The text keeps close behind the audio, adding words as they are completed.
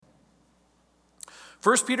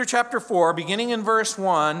1 Peter chapter 4, beginning in verse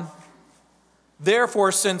 1,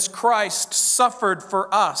 therefore, since Christ suffered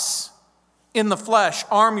for us in the flesh,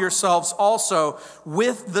 arm yourselves also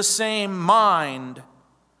with the same mind.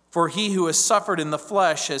 For he who has suffered in the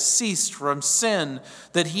flesh has ceased from sin,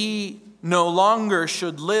 that he no longer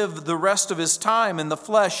should live the rest of his time in the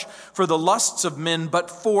flesh for the lusts of men,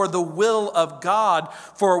 but for the will of God.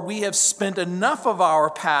 For we have spent enough of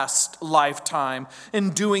our past lifetime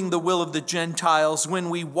in doing the will of the Gentiles,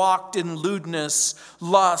 when we walked in lewdness,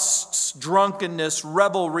 lusts, drunkenness,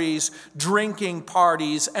 revelries, drinking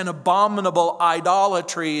parties, and abominable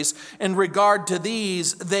idolatries. In regard to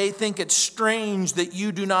these, they think it strange that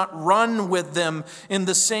you do not run with them in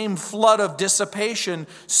the same flood of dissipation,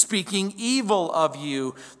 speaking evil of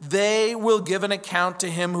you. They will give an account to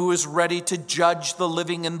him who is ready to judge the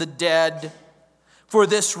living and the dead. For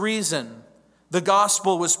this reason, the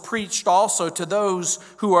gospel was preached also to those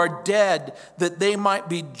who are dead, that they might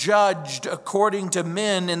be judged according to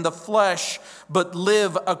men in the flesh, but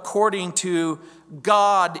live according to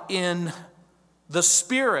God in the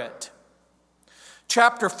Spirit.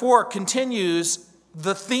 Chapter 4 continues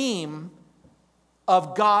the theme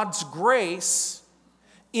of God's grace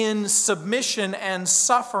in submission and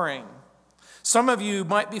suffering. Some of you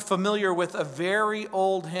might be familiar with a very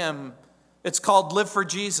old hymn. It's called Live for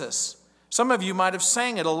Jesus. Some of you might have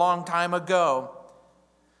sang it a long time ago.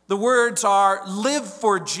 The words are, live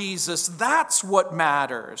for Jesus, that's what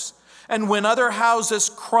matters. And when other houses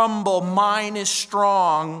crumble, mine is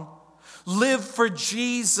strong. Live for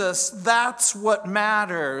Jesus, that's what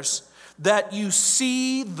matters. That you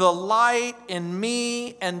see the light in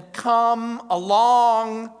me and come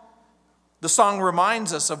along. The song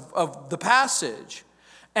reminds us of the passage.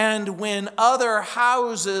 And when other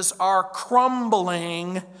houses are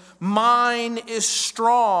crumbling, mine is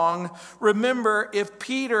strong. Remember, if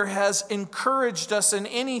Peter has encouraged us in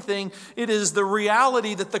anything, it is the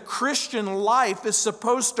reality that the Christian life is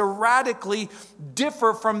supposed to radically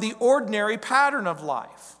differ from the ordinary pattern of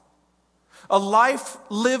life. A life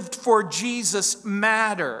lived for Jesus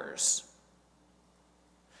matters.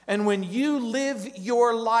 And when you live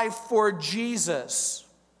your life for Jesus,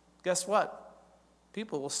 guess what?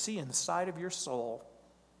 People will see inside of your soul.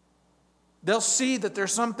 They'll see that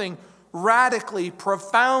there's something radically,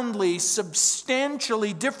 profoundly,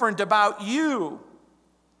 substantially different about you.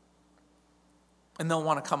 And they'll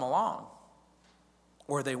want to come along,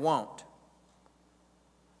 or they won't.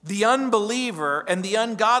 The unbeliever and the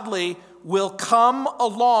ungodly will come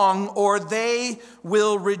along, or they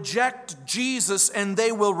will reject Jesus and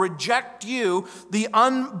they will reject you. The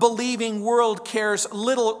unbelieving world cares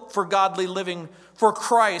little for godly living, for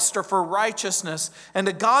Christ, or for righteousness. And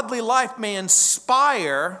a godly life may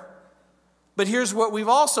inspire, but here's what we've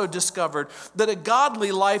also discovered, that a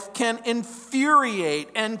godly life can infuriate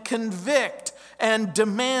and convict and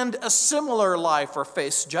demand a similar life or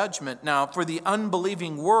face judgment. Now, for the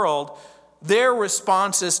unbelieving world, their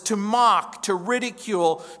response is to mock, to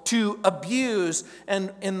ridicule, to abuse.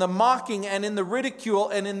 And in the mocking and in the ridicule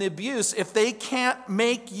and in the abuse, if they can't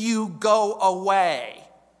make you go away,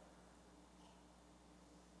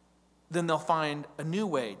 then they'll find a new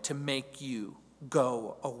way to make you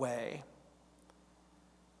go away.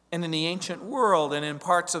 And in the ancient world and in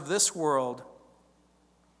parts of this world,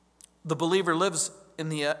 the believer lives in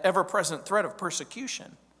the ever-present threat of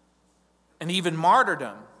persecution and even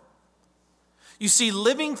martyrdom. You see,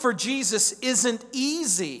 living for Jesus isn't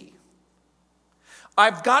easy.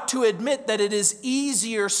 I've got to admit that it is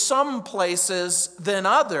easier some places than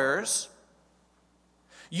others.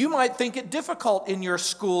 You might think it difficult in your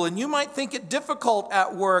school, and you might think it difficult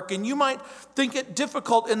at work, and you might think it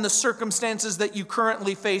difficult in the circumstances that you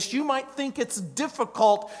currently face. You might think it's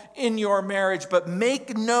difficult in your marriage, but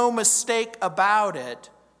make no mistake about it.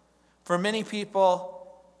 For many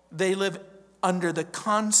people, they live under the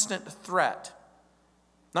constant threat,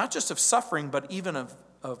 not just of suffering, but even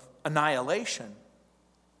of annihilation.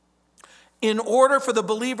 In order for the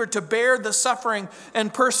believer to bear the suffering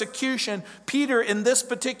and persecution, Peter in this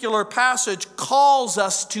particular passage calls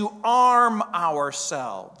us to arm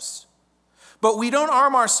ourselves. But we don't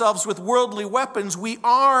arm ourselves with worldly weapons. We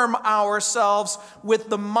arm ourselves with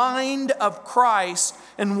the mind of Christ.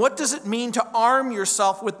 And what does it mean to arm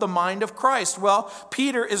yourself with the mind of Christ? Well,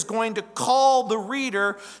 Peter is going to call the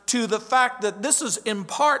reader to the fact that this is in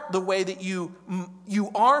part the way that you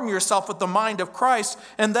arm yourself with the mind of Christ,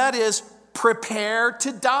 and that is prepare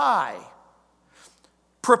to die.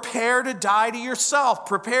 Prepare to die to yourself.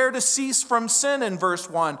 Prepare to cease from sin in verse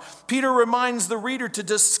 1. Peter reminds the reader to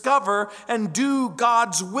discover and do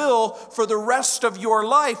God's will for the rest of your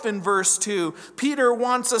life in verse 2. Peter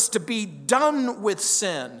wants us to be done with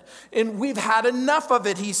sin. And we've had enough of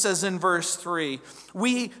it, he says in verse 3.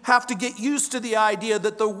 We have to get used to the idea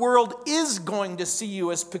that the world is going to see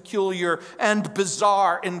you as peculiar and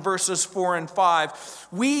bizarre in verses 4 and 5.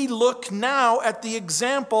 We look now at the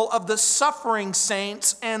example of the suffering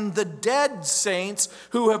saints and the dead saints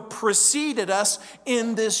who have preceded us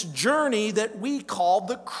in this journey that we call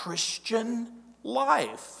the Christian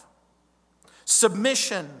life.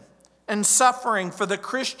 Submission and suffering for the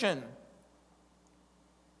Christian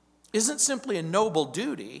isn't simply a noble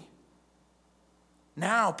duty.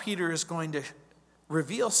 Now Peter is going to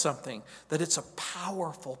reveal something, that it's a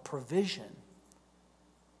powerful provision.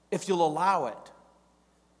 If you'll allow it,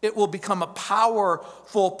 it will become a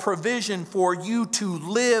powerful provision for you to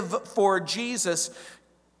live for Jesus.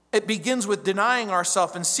 It begins with denying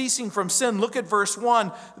ourselves and ceasing from sin. Look at verse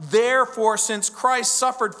 1. Therefore, since Christ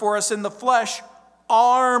suffered for us in the flesh,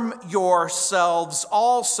 arm yourselves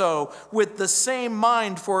also with the same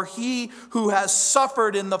mind, for he who has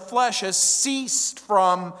suffered in the flesh has ceased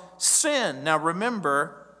from sin. Now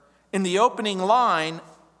remember, in the opening line,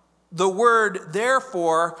 the word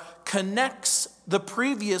therefore connects the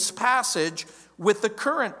previous passage with the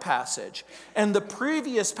current passage. And the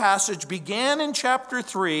previous passage began in chapter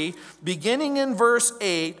 3, beginning in verse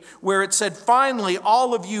 8, where it said, finally,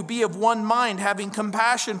 all of you be of one mind, having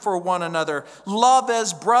compassion for one another. Love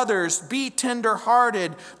as brothers, be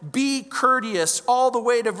tenderhearted, be courteous, all the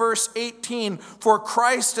way to verse 18. For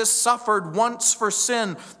Christ has suffered once for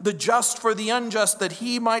sin, the just for the unjust, that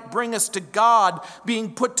he might bring us to God,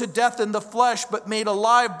 being put to death in the flesh, but made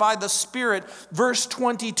alive by the Spirit. Verse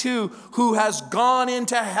 22, who has gone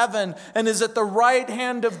into heaven and is at the right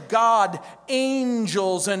hand of God,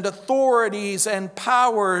 angels and authorities and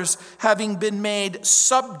powers having been made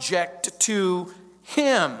subject to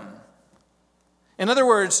him. In other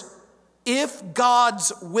words, if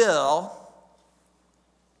God's will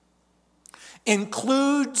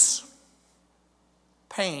includes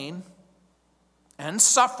pain and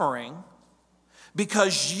suffering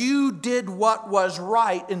because you did what was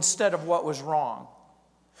right instead of what was wrong,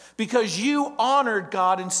 because you honored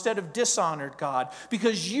God instead of dishonored God,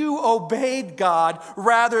 because you obeyed God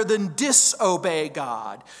rather than disobey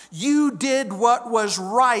God. You did what was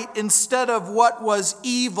right instead of what was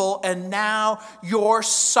evil, and now you're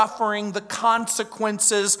suffering the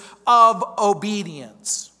consequences of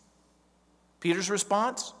obedience. Peter's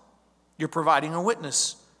response? You're providing a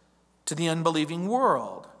witness to the unbelieving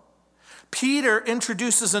world. Peter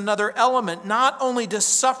introduces another element. Not only does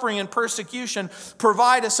suffering and persecution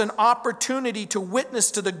provide us an opportunity to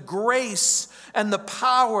witness to the grace and the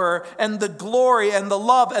power and the glory and the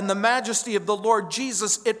love and the majesty of the Lord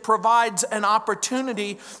Jesus, it provides an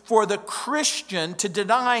opportunity for the Christian to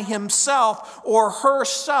deny himself or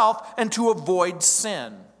herself and to avoid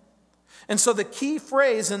sin. And so the key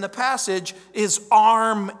phrase in the passage is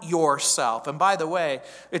arm yourself. And by the way,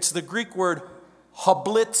 it's the Greek word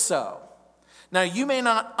hablizo. Now, you may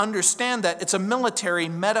not understand that. It's a military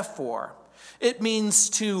metaphor. It means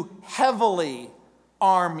to heavily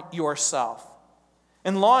arm yourself.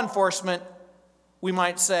 In law enforcement, we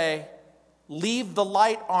might say, leave the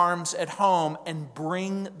light arms at home and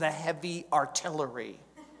bring the heavy artillery.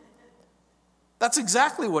 That's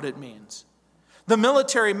exactly what it means. The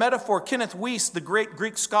military metaphor, Kenneth Weiss, the great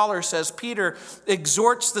Greek scholar, says Peter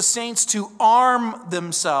exhorts the saints to arm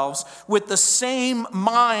themselves with the same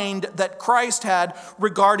mind that Christ had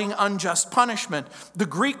regarding unjust punishment. The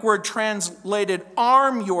Greek word translated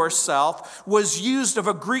arm yourself was used of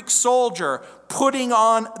a Greek soldier putting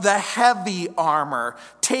on the heavy armor,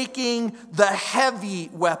 taking the heavy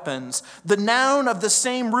weapons. The noun of the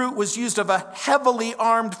same root was used of a heavily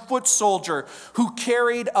armed foot soldier who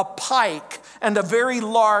carried a pike and a very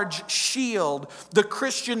large shield. The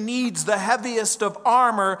Christian needs the heaviest of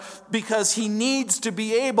armor because he needs to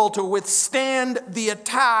be able to withstand the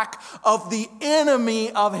attack of the enemy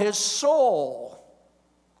of his soul.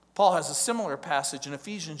 Paul has a similar passage in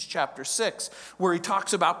Ephesians chapter 6 where he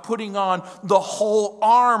talks about putting on the whole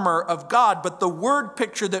armor of God. But the word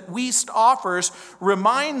picture that Weiss offers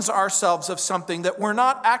reminds ourselves of something, that we're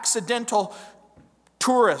not accidental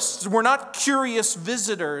tourists, we're not curious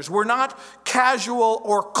visitors, we're not casual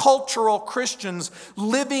or cultural Christians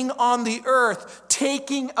living on the earth,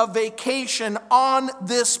 taking a vacation on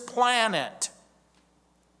this planet.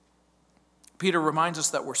 Peter reminds us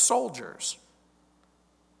that we're soldiers.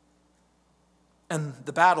 And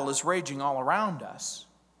the battle is raging all around us.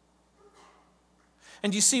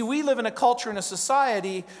 And you see, we live in a culture and a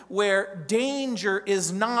society where danger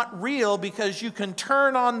is not real because you can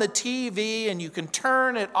turn on the TV and you can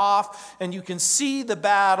turn it off and you can see the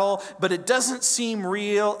battle, but it doesn't seem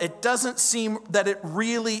real. It doesn't seem that it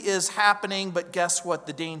really is happening, but guess what?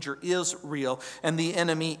 The danger is real and the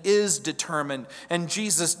enemy is determined. And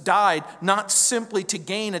Jesus died not simply to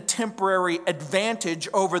gain a temporary advantage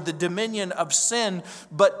over the dominion of sin,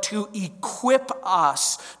 but to equip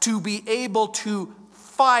us to be able to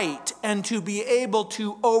fight and to be able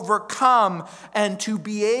to overcome and to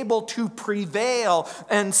be able to prevail.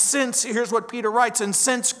 And here's what Peter writes, and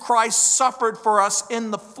since Christ suffered for us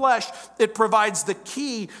in the flesh, it provides the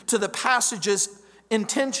key to the passage's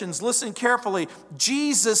intentions. Listen carefully.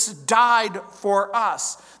 Jesus died for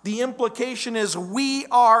us. The implication is we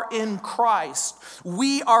are in Christ.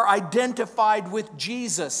 We are identified with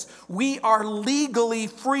Jesus. We are legally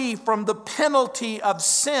free from the penalty of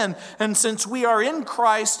sin. And since we are in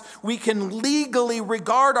Christ, we can legally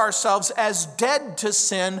regard ourselves as dead to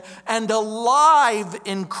sin and alive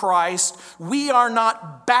in Christ. We are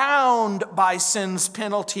not bound by sin's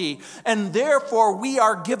penalty. And therefore, we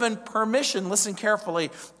are given permission, listen carefully,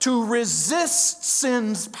 to resist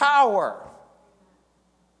sin's power.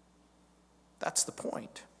 That's the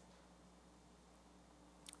point.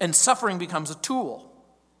 And suffering becomes a tool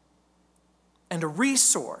and a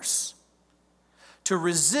resource to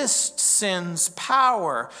resist sin's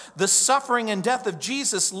power. The suffering and death of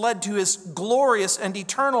Jesus led to his glorious and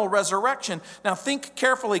eternal resurrection. Now think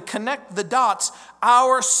carefully, connect the dots.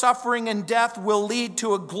 Our suffering and death will lead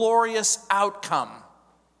to a glorious outcome.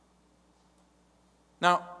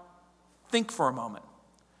 Now, think for a moment.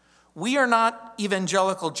 We are not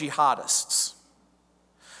evangelical jihadists.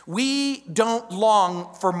 We don't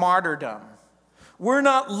long for martyrdom. We're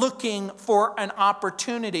not looking for an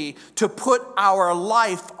opportunity to put our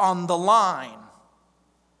life on the line.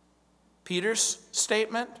 Peter's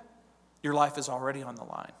statement, your life is already on the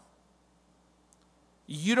line.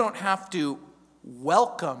 You don't have to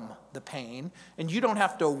welcome the pain, and you don't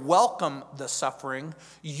have to welcome the suffering.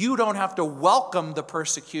 You don't have to welcome the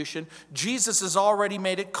persecution. Jesus has already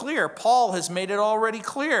made it clear. Paul has made it already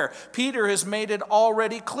clear. Peter has made it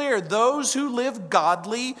already clear. Those who live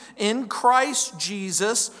godly in Christ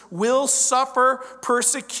Jesus will suffer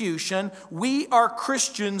persecution. We are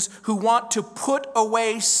Christians who want to put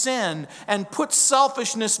away sin and put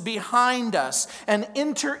selfishness behind us and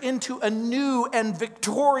enter into a new and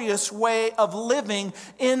victorious way of living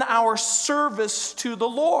in our service to the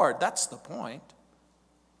Lord. That's the point.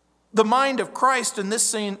 The mind of Christ in this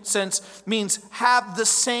sense means have the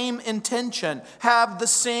same intention, have the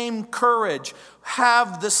same courage,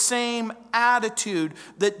 have the same attitude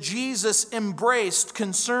that Jesus embraced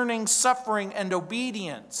concerning suffering and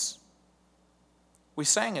obedience. We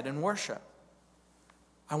sang it in worship.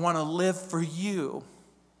 I want to live for you,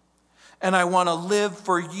 and I want to live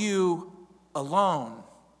for you alone.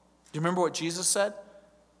 Do you remember what Jesus said?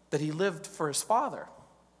 That he lived for his Father.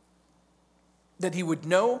 That he would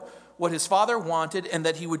know what his Father wanted and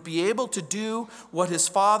that he would be able to do what his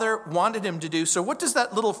Father wanted him to do. So what does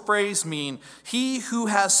that little phrase mean? He who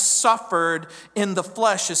has suffered in the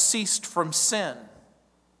flesh has ceased from sin.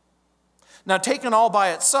 Now, taken all by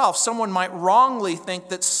itself, someone might wrongly think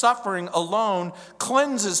that suffering alone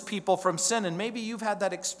cleanses people from sin. And maybe you've had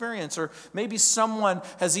that experience, or maybe someone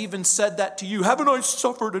has even said that to you. Haven't I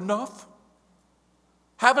suffered enough?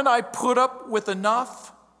 Haven't I put up with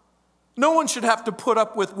enough? No one should have to put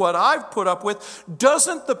up with what I've put up with.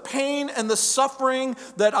 Doesn't the pain and the suffering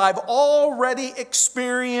that I've already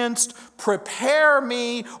experienced prepare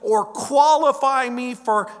me or qualify me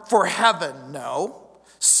for heaven? No.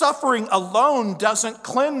 Suffering alone doesn't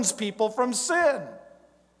cleanse people from sin.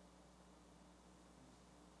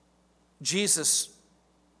 Jesus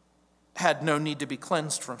had no need to be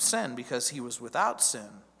cleansed from sin because he was without sin.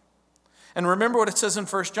 And remember what it says in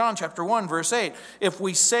 1 John chapter 1, verse 8. If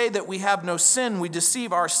we say that we have no sin, we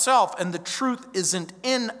deceive ourselves, and the truth isn't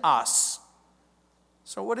in us.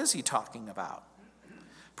 So what is he talking about?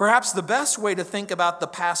 Perhaps the best way to think about the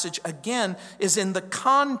passage again is in the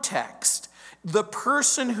context. The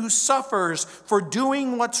person who suffers for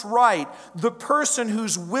doing what's right, the person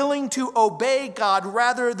who's willing to obey God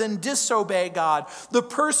rather than disobey God, the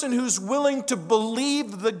person who's willing to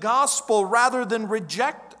believe the gospel rather than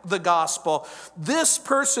reject the gospel. This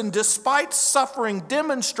person, despite suffering,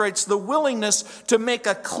 demonstrates the willingness to make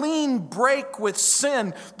a clean break with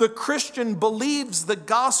sin. The Christian believes the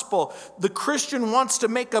gospel. The Christian wants to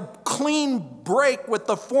make a clean break with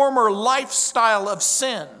the former lifestyle of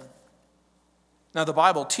sin. Now, the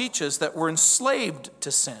Bible teaches that we're enslaved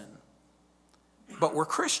to sin, but we're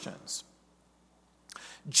Christians.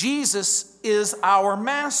 Jesus is our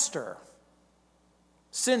master.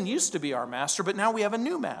 Sin used to be our master, but now we have a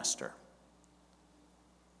new master.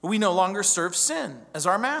 We no longer serve sin as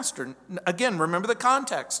our master. Again, remember the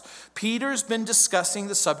context. Peter's been discussing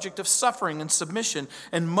the subject of suffering and submission,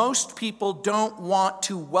 and most people don't want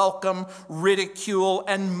to welcome ridicule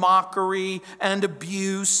and mockery and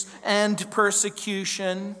abuse and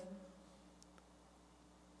persecution.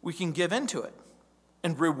 We can give into it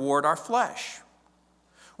and reward our flesh.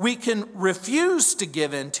 We can refuse to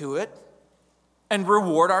give into it and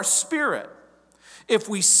reward our spirit. If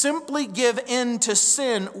we simply give in to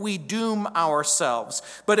sin, we doom ourselves.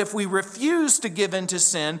 But if we refuse to give in to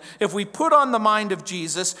sin, if we put on the mind of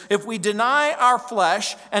Jesus, if we deny our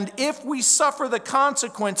flesh, and if we suffer the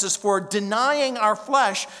consequences for denying our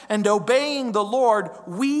flesh and obeying the Lord,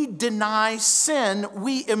 we deny sin.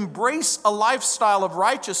 We embrace a lifestyle of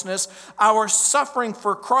righteousness. Our suffering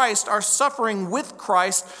for Christ, our suffering with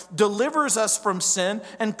Christ, delivers us from sin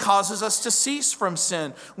and causes us to cease from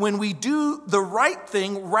sin. When we do the right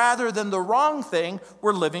thing rather than the wrong thing,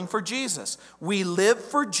 we're living for Jesus. We live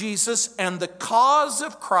for Jesus and the cause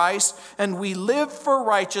of Christ, and we live for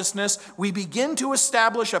righteousness. We begin to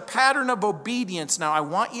establish a pattern of obedience. Now, I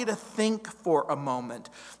want you to think for a moment.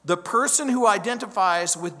 The person who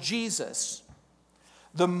identifies with Jesus,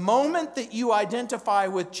 the moment that you identify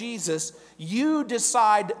with Jesus, you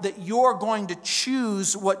decide that you're going to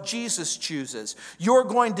choose what Jesus chooses. You're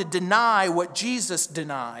going to deny what Jesus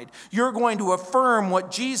denied. You're going to affirm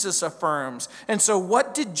what Jesus affirms. And so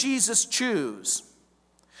what did Jesus choose?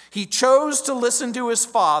 He chose to listen to his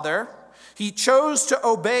Father. He chose to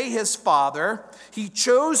obey his Father. He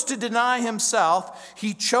chose to deny himself.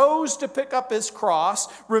 He chose to pick up his cross.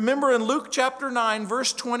 Remember in Luke chapter 9,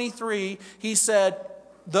 verse 23, he said,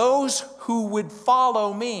 "Those who would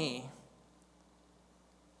follow me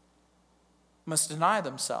must deny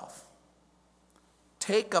themselves,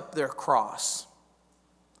 take up their cross,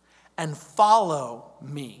 and follow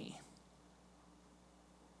me."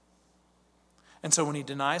 And so when he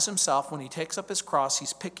denies himself, when he takes up his cross,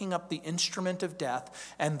 he's picking up the instrument of death,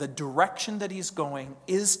 and the direction that he's going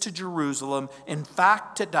is to Jerusalem, in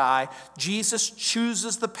fact, to die. Jesus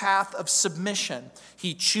chooses the path of submission.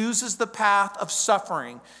 He chooses the path of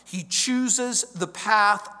suffering. He chooses the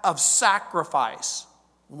path of sacrifice.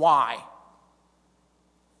 Why?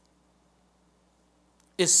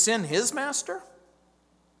 Is sin his master?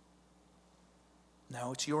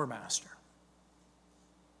 No, it's your master.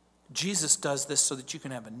 Jesus does this so that you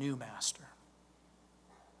can have a new master,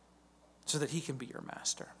 so that he can be your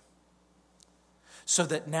master, so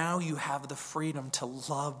that now you have the freedom to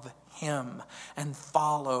love him and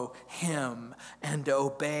follow him and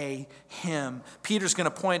obey him. Peter's going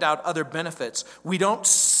to point out other benefits. We don't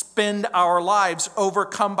spend our lives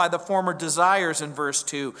overcome by the former desires in verse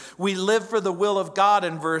 2. We live for the will of God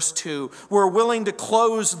in verse 2. We're willing to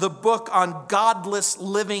close the book on godless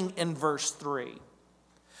living in verse 3.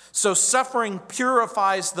 So suffering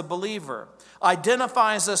purifies the believer,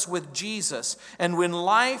 identifies us with Jesus. And when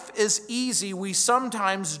life is easy, we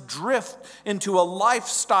sometimes drift into a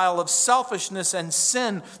lifestyle of selfishness and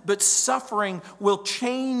sin, but suffering will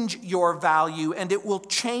change your value and it will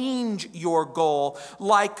change your goal.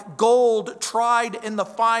 Like gold tried in the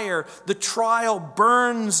fire, the trial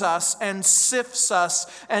burns us and sifts us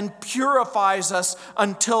and purifies us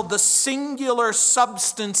until the singular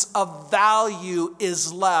substance of value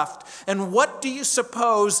is left. And what do you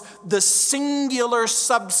suppose the singular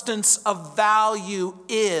substance of value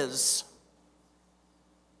is?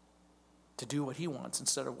 To do what he wants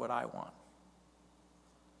instead of what I want.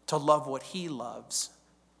 To love what he loves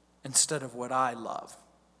instead of what I love.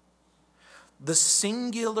 The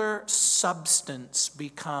singular substance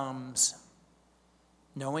becomes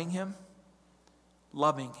knowing him,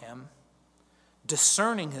 loving him,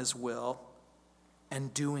 discerning his will,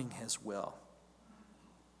 and doing his will.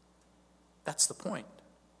 That's the point.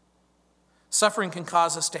 Suffering can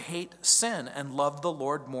cause us to hate sin and love the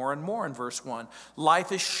Lord more and more in verse 1.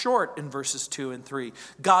 Life is short in verses 2 and 3.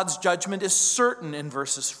 God's judgment is certain in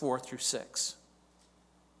verses 4 through 6.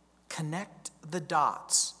 Connect the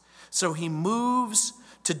dots. So he moves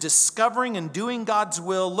to discovering and doing God's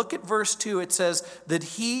will. Look at verse 2. It says that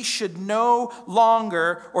he should no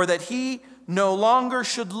longer, or that he no longer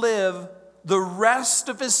should live the rest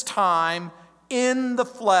of his time in the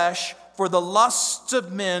flesh, for the lusts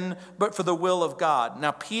of men, but for the will of God.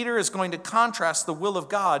 Now, Peter is going to contrast the will of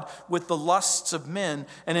God with the lusts of men.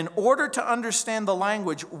 And in order to understand the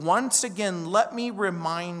language, once again, let me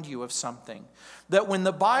remind you of something. That when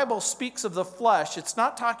the Bible speaks of the flesh, it's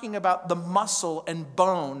not talking about the muscle and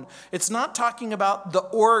bone. It's not talking about the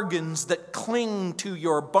organs that cling to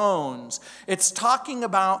your bones. It's talking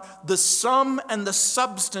about the sum and the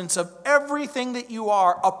substance of everything that you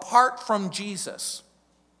are apart from Jesus.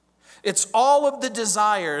 It's all of the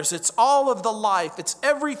desires, it's all of the life, it's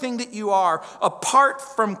everything that you are apart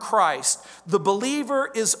from Christ. The believer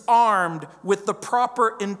is armed with the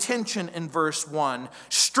proper intention in verse 1,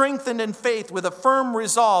 strengthened in faith with a firm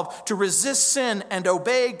resolve to resist sin and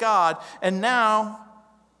obey God. And now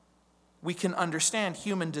we can understand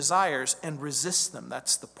human desires and resist them.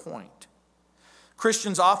 That's the point.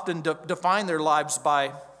 Christians often define their lives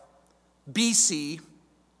by BC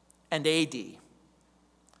and AD.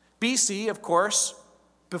 BC, of course,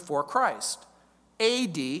 before Christ.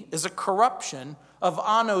 AD is a corruption of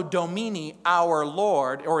Anno Domini, our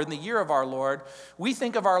Lord, or in the year of our Lord. We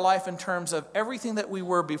think of our life in terms of everything that we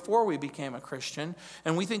were before we became a Christian,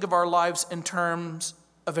 and we think of our lives in terms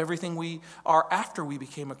of everything we are after we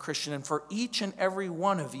became a Christian. And for each and every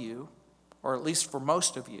one of you, or at least for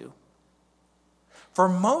most of you,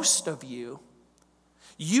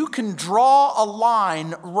 you can draw a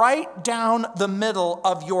line right down the middle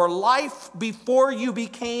of your life before you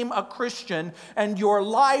became a Christian and your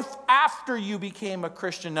life after you became a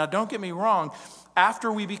Christian. Now, don't get me wrong.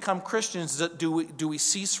 After we become Christians, do we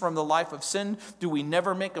cease from the life of sin? Do we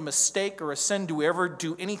never make a mistake or a sin? Do we ever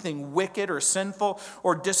do anything wicked or sinful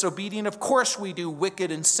or disobedient? Of course we do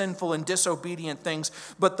wicked and sinful and disobedient things.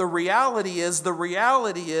 But the reality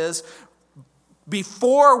is,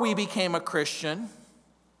 before we became a Christian,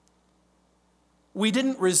 we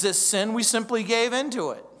didn't resist sin, we simply gave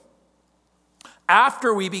into it.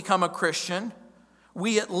 After we become a Christian,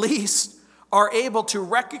 we at least are able to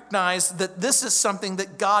recognize that this is something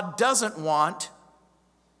that God doesn't want,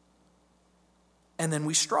 and then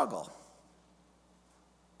we struggle.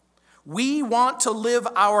 We want to live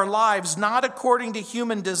our lives not according to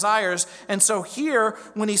human desires. And so here,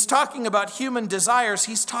 when he's talking about human desires,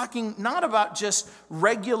 he's talking not about just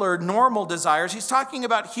regular, normal desires. He's talking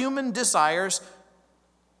about human desires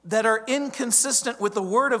that are inconsistent with the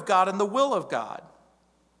Word of God and the will of God.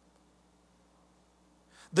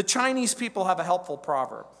 The Chinese people have a helpful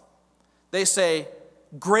proverb. They say,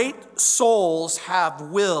 great souls have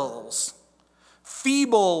wills.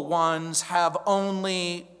 Feeble ones have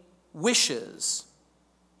only wishes.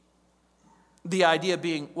 The idea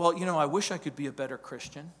being, well, I wish I could be a better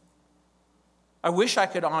Christian. I wish I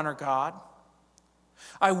could honor God.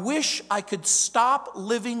 I wish I could stop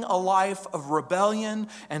living a life of rebellion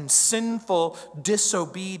and sinful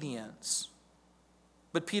disobedience.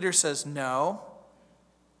 But Peter says, no,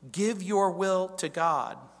 give your will to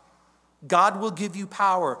God. God will give you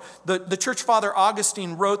power. The church father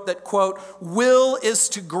Augustine wrote that, quote, will is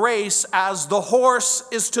to grace as the horse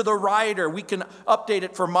is to the rider. We can update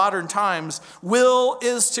it for modern times. Will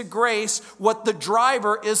is to grace what the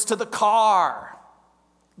driver is to the car.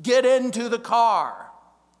 Get into the car.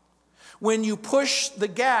 When you push the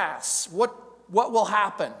gas, what will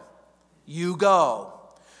happen? You go.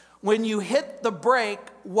 When you hit the brake,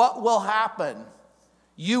 what will happen?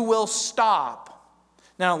 You will stop.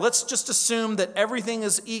 Now, let's just assume that everything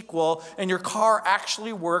is equal and your car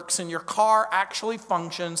actually works and your car actually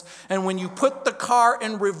functions. And when you put the car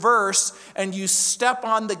in reverse and you step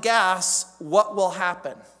on the gas, what will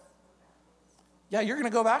happen? Yeah, you're going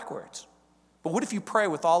to go backwards. But what if you pray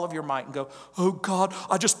with all of your might and go, oh God,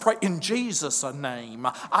 I just pray in Jesus' name.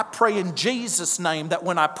 I pray in Jesus' name that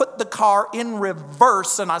when I put the car in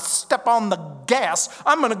reverse and I step on the gas,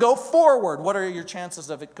 I'm going to go forward. What are your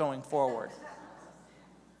chances of it going forward?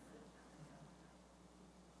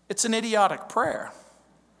 It's an idiotic prayer.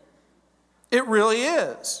 It really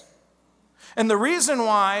is. And the reason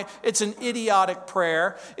why it's an idiotic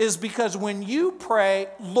prayer is because when you pray,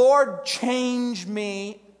 Lord, change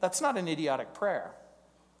me, that's not an idiotic prayer.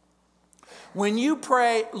 When you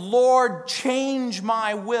pray, Lord, change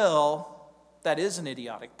my will, that is an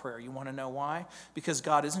idiotic prayer. You want to know why? Because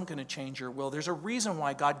God isn't going to change your will. There's a reason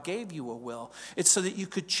why God gave you a will. It's so that you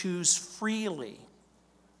could choose freely.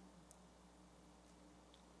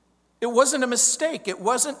 It wasn't a mistake. It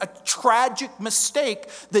wasn't a tragic mistake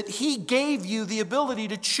that he gave you the ability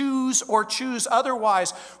to choose or choose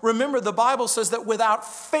otherwise. Remember, the Bible says that without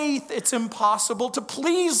faith, it's impossible to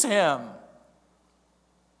please him.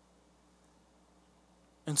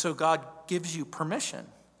 And so God gives you permission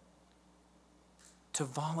to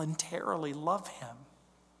voluntarily love him.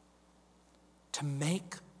 to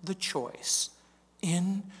make the choice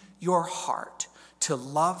in your heart to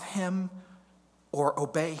love him or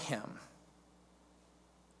obey him.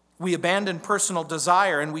 We abandon personal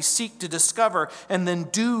desire and we seek to discover and then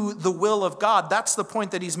do the will of God. That's the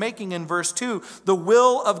point that he's making in verse 2. The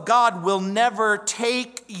will of God will never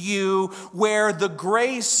take you where the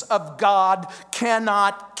grace of God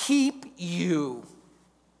cannot keep you.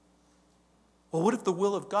 Well, what if the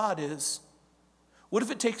will of God is, what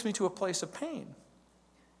if it takes me to a place of pain?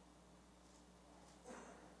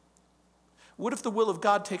 What if the will of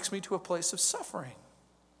God takes me to a place of suffering?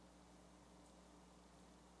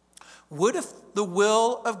 What if the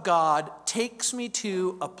will of God takes me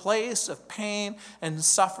to a place of pain and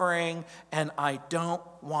suffering and I don't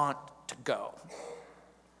want to go?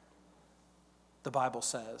 The Bible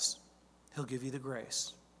says he'll give you the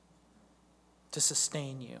grace to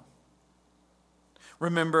sustain you.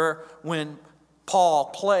 Remember when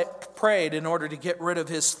Paul prayed in order to get rid of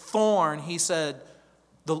his thorn, he said,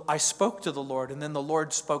 I spoke to the Lord, and then the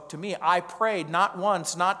Lord spoke to me. I prayed not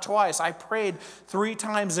once, not twice. I prayed 3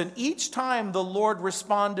 times, and each time the Lord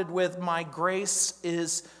responded with, my grace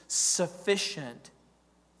is sufficient.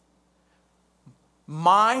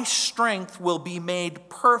 My strength will be made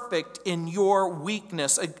perfect in your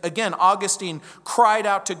weakness. Again, Augustine cried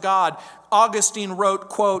out to God. Augustine wrote,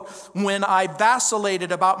 quote, when I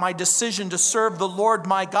vacillated about my decision to serve the Lord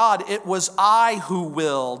my God, it was I who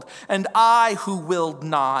willed, and I who willed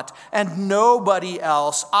not, and nobody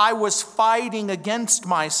else. I was fighting against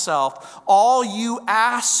myself. All you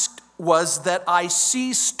asked was that I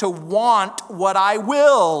cease to want what I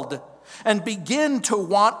willed and begin to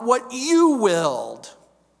want what you willed.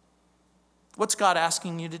 What's God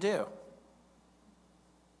asking you to do?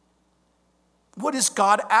 What is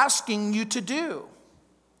God asking you to do?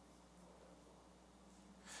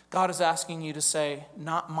 God is asking you to say,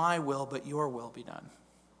 not my will, but your will be done.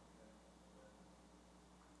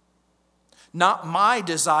 Not my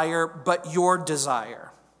desire, but your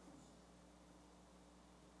desire.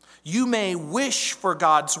 You may wish for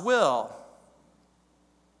God's will,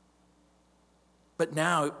 but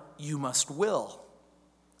now you must will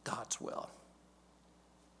God's will.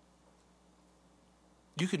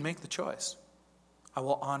 You can make the choice. I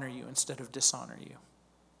will honor you instead of dishonor you.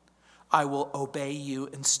 I will obey you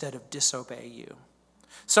instead of disobey you.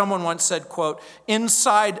 Someone once said, quote,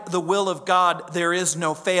 inside the will of God, there is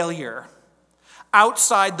no failure.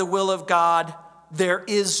 Outside the will of God, there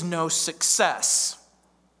is no success.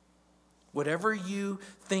 Whatever you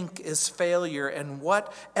think is failure and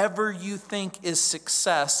whatever you think is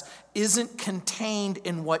success isn't contained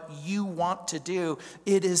in what you want to do.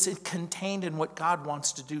 It is contained in what God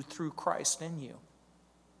wants to do through Christ in you.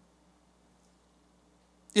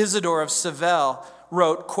 Isidore of Seville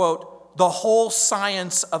wrote, quote, the whole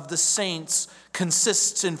science of the saints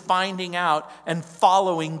consists in finding out and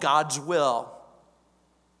following God's will.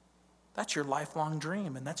 That's your lifelong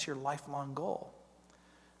dream and that's your lifelong goal.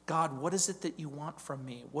 God, what is it that you want from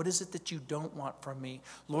me? What is it that you don't want from me?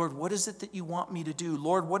 Lord, what is it that you want me to do?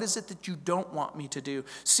 Lord, what is it that you don't want me to do?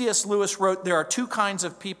 C.S. Lewis wrote, there are 2 kinds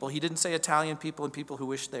of people. He didn't say Italian people and people who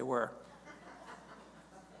wish they were.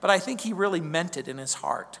 But I think he really meant it in his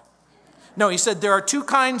heart. No, he said there are 2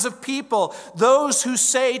 kinds of people. Those who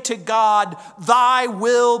say to God, thy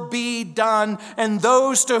will be done, and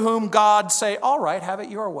those to whom God say, all right, have it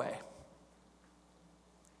your way.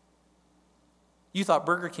 You thought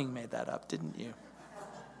Burger King made that up, didn't you?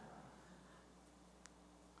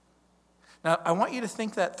 Now, I want you to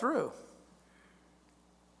think that through.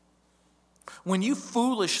 When you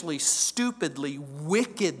foolishly, stupidly,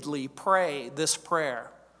 wickedly pray this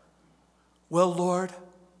prayer, well, Lord,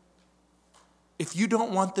 if you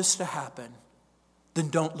don't want this to happen, then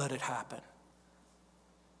don't let it happen.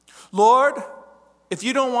 Lord, if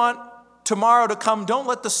you don't want tomorrow to come, don't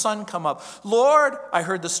let the sun come up. Lord, I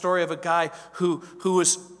heard the story of a guy who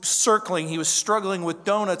was circling, he was struggling with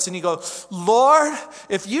donuts, and he goes, Lord,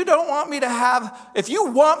 if you want me to have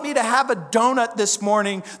a donut this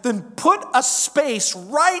morning, then put a space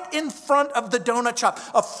right in front of the donut shop,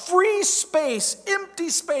 a free space, empty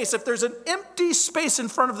space. If there's an empty space in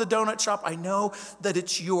front of the donut shop, I know that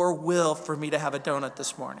it's your will for me to have a donut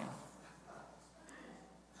this morning.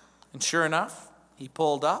 And sure enough, he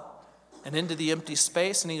pulled up and into the empty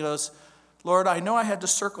space, and he goes, Lord, I know I had to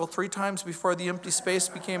circle 3 times before the empty space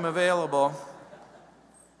became available.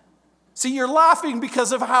 See, you're laughing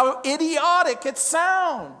because of how idiotic it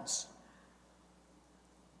sounds.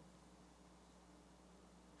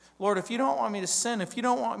 Lord, if you don't want me to sin, if you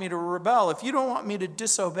don't want me to rebel, if you don't want me to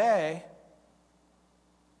disobey,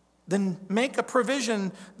 then make a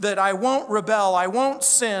provision that I won't rebel, I won't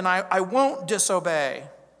sin, I won't disobey.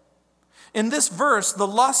 In this verse, the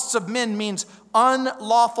lusts of men means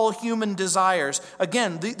unlawful human desires.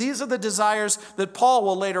 Again, these are the desires that Paul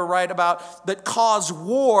will later write about that cause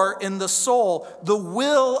war in the soul. The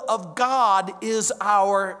will of God is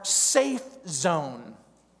our safe zone.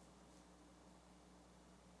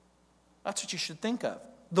 That's what you should think of.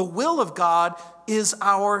 The will of God is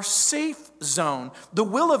our safe zone. The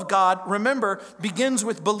will of God, remember, begins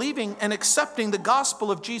with believing and accepting the gospel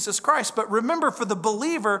of Jesus Christ. But remember, for the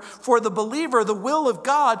believer, the will of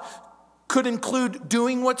God could include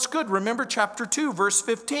doing what's good. Remember chapter 2, verse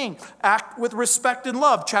 15. Act with respect and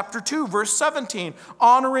love. Chapter 2, verse 17.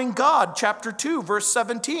 Honoring God. Chapter 2, verse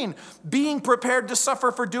 17. Being prepared to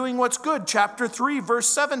suffer for doing what's good. Chapter 3, verse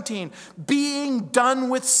 17. Being done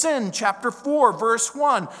with sin. Chapter 4, verse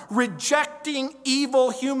 1. Rejecting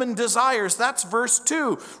evil human desires. That's verse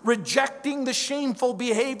 2. Rejecting the shameful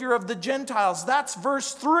behavior of the Gentiles. That's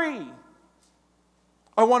verse 3.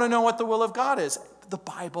 I want to know what the will of God is. The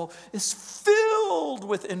Bible is filled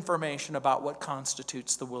with information about what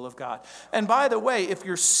constitutes the will of God. And by the way, if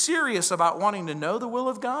you're serious about wanting to know the will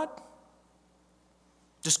of God,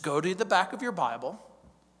 just go to the back of your Bible,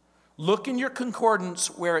 look in your concordance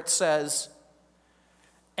where it says,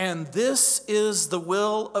 "And this is the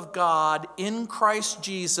will of God in Christ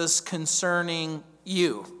Jesus concerning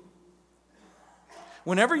you."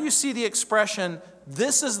 Whenever you see the expression,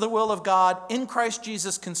 "This is the will of God in Christ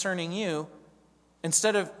Jesus concerning you,"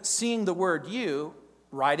 instead of seeing the word you,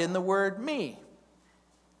 write in the word me.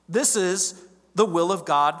 This is the will of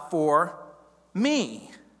God for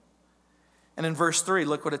me. And in verse 3,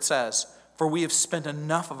 look what it says. "For we have spent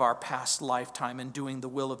enough of our past lifetime in doing the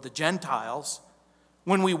will of the Gentiles,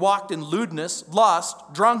 when we walked in lewdness, lust,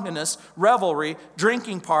 drunkenness, revelry,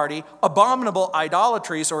 drinking party, abominable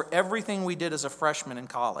idolatries," or everything we did as a freshman in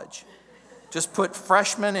college. Just put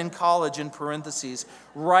freshman in college in parentheses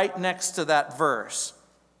right next to that verse.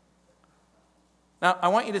 Now, I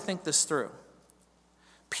want you to think this through.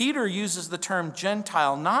 Peter uses the term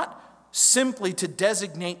Gentile not simply to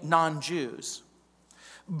designate non-Jews,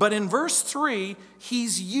 but in verse 3,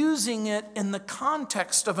 he's using it in the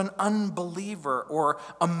context of an unbeliever or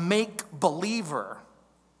a make-believer.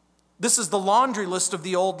 This is the laundry list of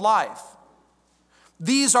the old life.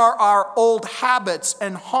 These are our old habits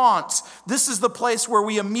and haunts. This is the place where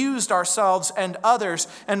we amused ourselves and others.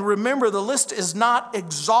 And remember, the list is not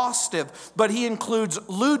exhaustive, but he includes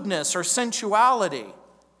lewdness or sensuality.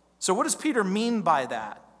 So what does Peter mean by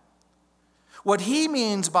that? What he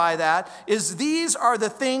means by that is these are the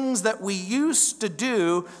things that we used to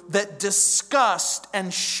do that disgust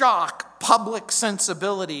and shock public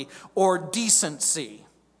sensibility or decency.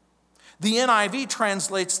 The NIV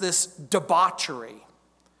translates this debauchery.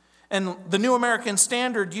 And the New American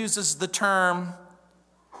Standard uses the term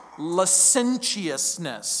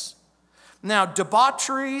licentiousness. Now,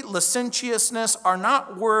 debauchery, licentiousness are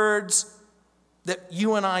not words that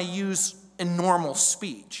you and I use in normal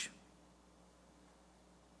speech.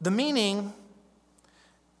 The meaning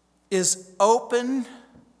is open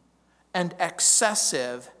and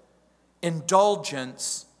excessive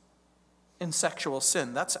indulgence in sexual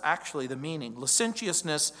sin. That's actually the meaning.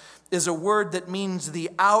 Licentiousness is a word that means the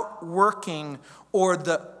outworking or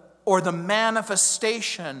the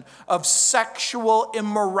manifestation of sexual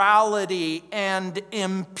immorality and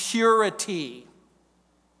impurity.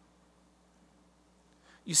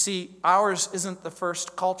 You see, ours isn't the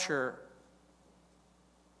first culture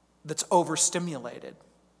that's overstimulated.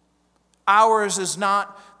 Ours is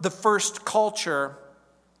not the first culture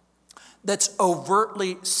that's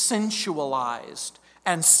overtly sensualized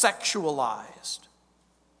and sexualized.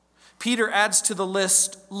 Peter adds to the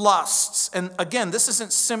list lusts. And again, this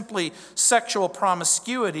isn't simply sexual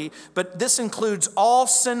promiscuity, but this includes all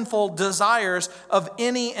sinful desires of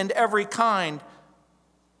any and every kind.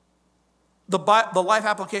 The Life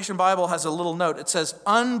Application Bible has a little note. It says,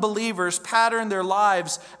 unbelievers pattern their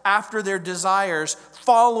lives after their desires,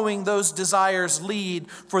 following those desires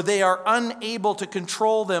lead, for they are unable to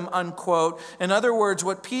control them, unquote. In other words,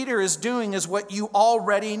 what Peter is doing is what you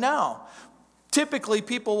already know. Typically,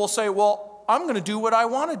 people will say, well, I'm going to do what I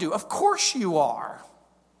want to do. Of course you are.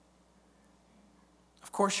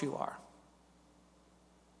 Of course you are.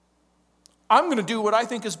 I'm going to do what I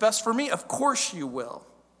think is best for me. Of course you will.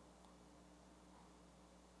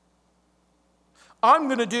 I'm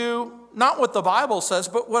going to do not what the Bible says,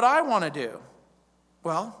 but what I want to do.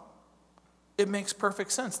 Well, it makes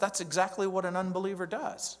perfect sense. That's exactly what an unbeliever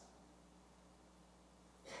does.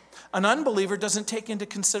 An unbeliever doesn't take into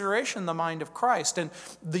consideration the mind of Christ, and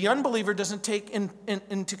the unbeliever doesn't take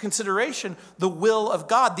into consideration the will of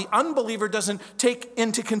God. The unbeliever doesn't take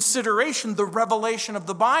into consideration the revelation of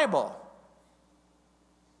the Bible.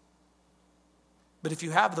 But if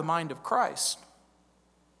you have the mind of Christ,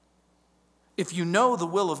 if you know the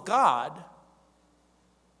will of God,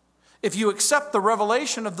 if you accept the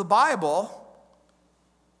revelation of the Bible,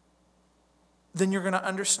 then you're going to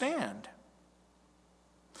understand.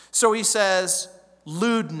 So he says,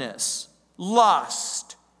 lewdness,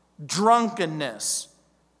 lust, drunkenness.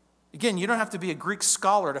 Again, you don't have to be a Greek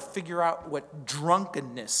scholar to figure out what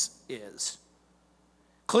drunkenness is.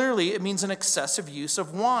 Clearly, it means an excessive use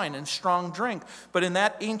of wine and strong drink. But in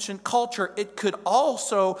that ancient culture, it could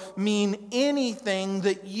also mean anything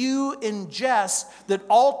that you ingest that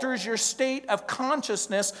alters your state of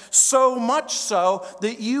consciousness so much so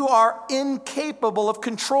that you are incapable of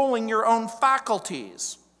controlling your own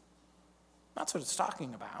faculties. That's what it's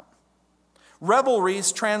talking about.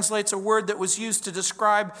 Revelries translates a word that was used to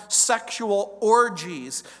describe sexual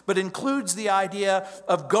orgies, but includes the idea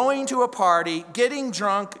of going to a party, getting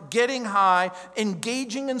drunk, getting high,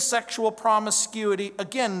 engaging in sexual promiscuity.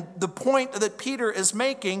 Again, the point that Peter is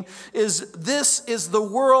making is this is the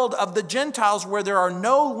world of the Gentiles where there are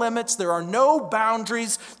no limits, there are no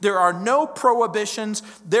boundaries, there are no prohibitions.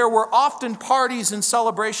 There were often parties and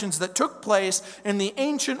celebrations that took place in the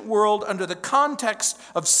ancient world under the context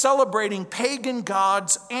of celebrating pagan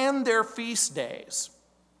gods and their feast days.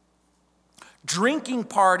 Drinking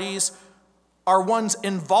parties are one's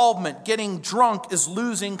involvement. Getting drunk is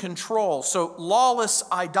losing control. So lawless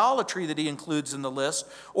idolatry that he includes in the list,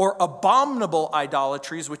 or abominable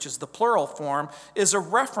idolatries, which is the plural form, is a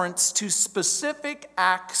reference to specific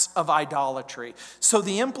acts of idolatry. So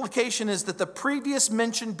the implication is that the previous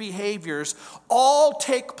mentioned behaviors all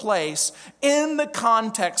take place in the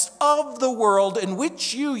context of the world in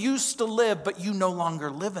which you used to live, but you no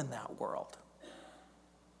longer live in that world.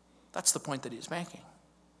 That's the point that he's making.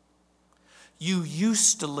 You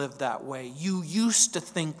used to live that way. You used to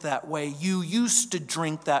think that way. You used to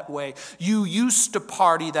drink that way. You used to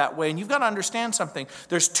party that way. And you've got to understand something.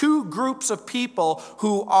 There's two groups of people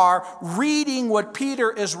who are reading what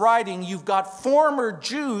Peter is writing. You've got former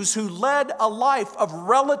Jews who led a life of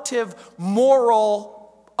relative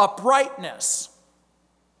moral uprightness.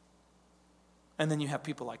 And then you have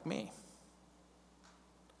people like me.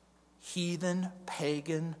 Heathen,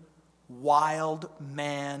 pagan, wild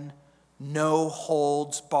man, no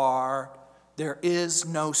holds bar. There is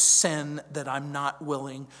no sin that I'm not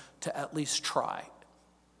willing to at least try.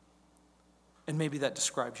 And maybe that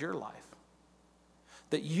describes your life.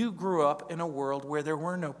 That you grew up in a world where there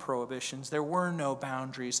were no prohibitions, there were no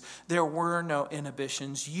boundaries, there were no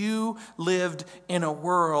inhibitions. You lived in a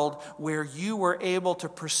world where you were able to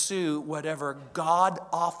pursue whatever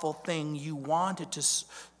god-awful thing you wanted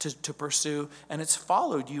to pursue, and it's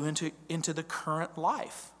followed you into the current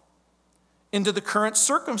life, into the current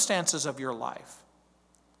circumstances of your life.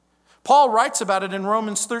 Paul writes about it in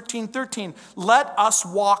Romans 13:13. Let us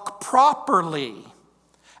walk properly,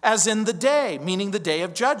 as in the day, meaning the day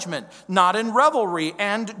of judgment, not in revelry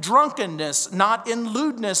and drunkenness, not in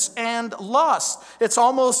lewdness and lust. It's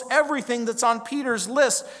almost everything that's on Peter's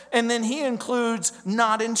list. And then he includes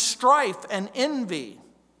not in strife and envy.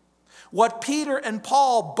 What Peter and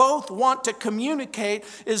Paul both want to communicate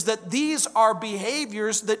is that these are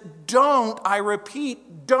behaviors that don't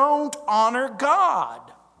honor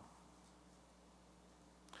God.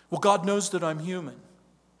 Well, God knows that I'm human.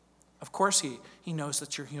 Of course he knows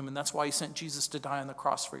that you're human. That's why he sent Jesus to die on the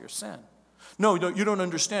cross for your sin. No, you don't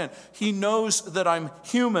understand. He knows that I'm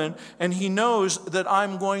human, and he knows that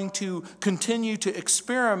I'm going to continue to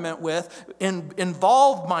experiment with and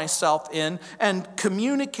involve myself in and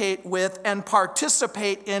communicate with and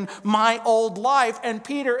participate in my old life. And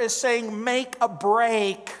Peter is saying, make a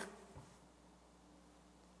break.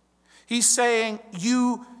 He's saying,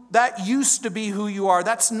 that used to be who you are.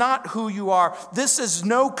 That's not who you are. This is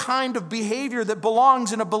no kind of behavior that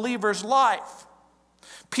belongs in a believer's life.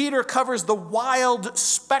 Peter covers the wild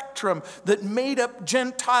spectrum that made up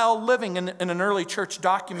Gentile living in an early church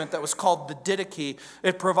document that was called the Didache.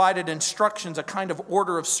 It provided instructions, a kind of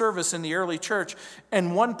order of service in the early church.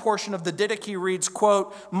 And one portion of the Didache reads,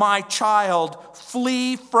 quote, "My child,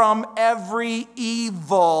 flee from every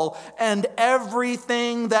evil and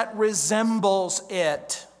everything that resembles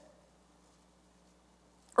it."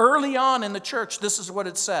 Early on in the church, this is what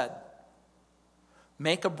it said.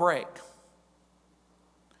 Make a break.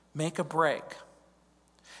 Make a break.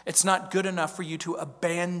 It's not good enough for you to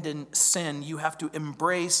abandon sin. You have to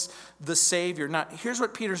embrace the Savior. Now, here's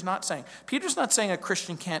what Peter's not saying. Peter's not saying a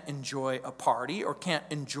Christian can't enjoy a party or can't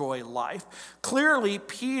enjoy life. Clearly,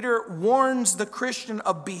 Peter warns the Christian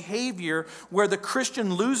of behavior where the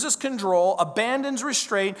Christian loses control, abandons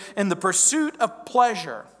restraint in the pursuit of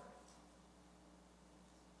pleasure.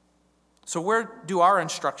 So where do our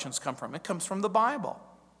instructions come from? It comes from the Bible.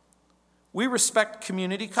 We respect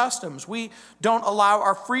community customs. We don't allow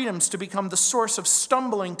our freedoms to become the source of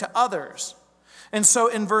stumbling to others. And so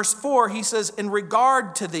in verse 4, he says, in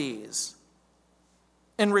regard to these,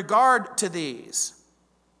 they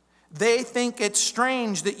think it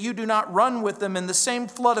strange that you do not run with them in the same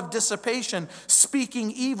flood of dissipation,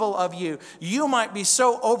 speaking evil of you. You might be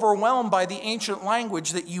so overwhelmed by the ancient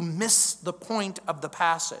language that you miss the point of the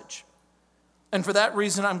passage. And for that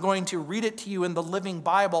reason, I'm going to read it to you in the Living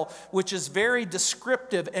Bible, which is very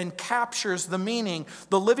descriptive and captures the meaning.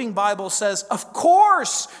 The Living Bible says, of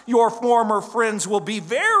course, your former friends will be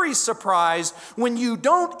very surprised when you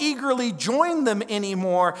don't eagerly join them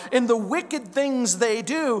anymore in the wicked things they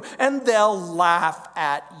do, and they'll laugh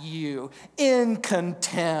at you in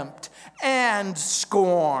contempt and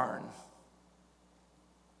scorn.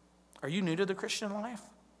 Are you new to the Christian life?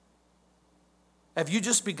 Have you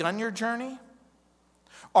just begun your journey?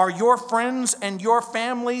 Are your friends and your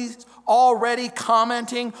families already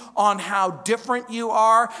commenting on how different you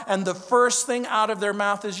are? And the first thing out of their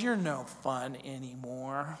mouth is, you're no fun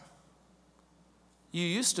anymore. You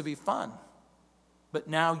used to be fun, but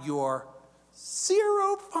now you're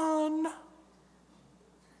zero fun.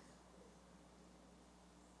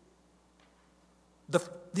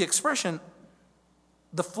 The expression,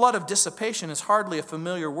 the flood of dissipation, is hardly a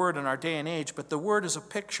familiar word in our day and age, but the word is a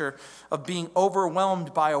picture of being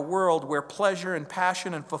overwhelmed by a world where pleasure and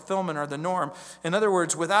passion and fulfillment are the norm. In other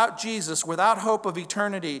words, without Jesus, without hope of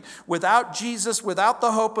eternity, without Jesus, without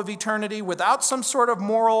the hope of eternity, without some sort of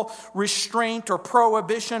moral restraint or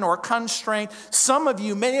prohibition or constraint, some of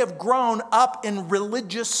you may have grown up in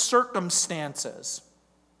religious circumstances,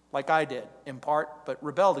 like I did, in part, but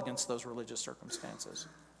rebelled against those religious circumstances.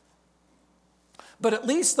 But at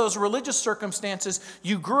least those religious circumstances,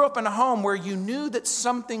 you grew up in a home where you knew that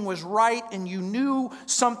something was right and you knew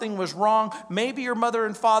something was wrong. Maybe your mother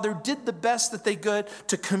and father did the best that they could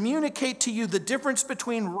to communicate to you the difference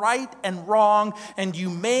between right and wrong, and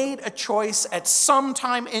you made a choice at some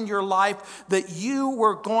time in your life that you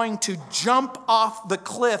were going to jump off the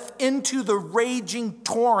cliff into the raging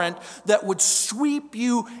torrent that would sweep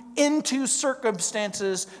you into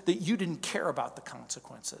circumstances that you didn't care about the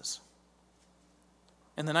consequences.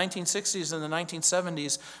 In the 1960s and the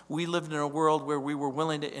 1970s, we lived in a world where we were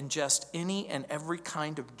willing to ingest any and every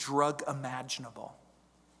kind of drug imaginable.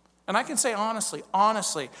 And I can say honestly,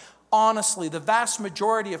 the vast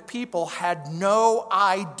majority of people had no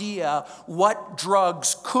idea what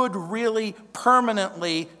drugs could really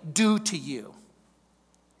permanently do to you.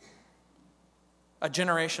 A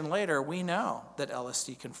generation later, we know that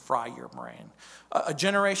LSD can fry your brain. A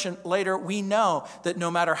generation later, we know that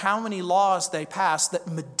no matter how many laws they pass, that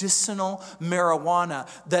medicinal marijuana,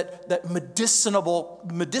 that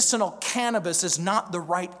medicinal cannabis is not the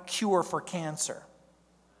right cure for cancer.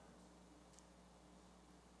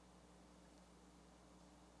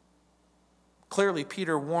 Clearly,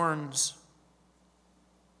 Peter warns,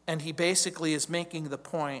 and he basically is making the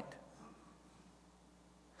point.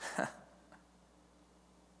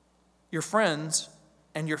 Your friends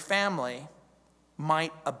and your family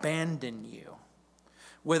might abandon you.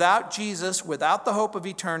 Without Jesus, without the hope of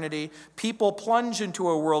eternity, people plunge into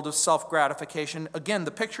a world of self-gratification. Again,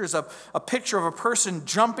 the picture is a picture of a person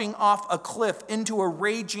jumping off a cliff into a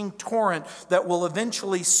raging torrent that will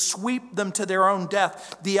eventually sweep them to their own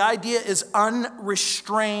death. The idea is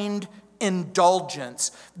unrestrained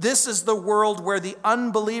indulgence. This is the world where the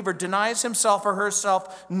unbeliever denies himself or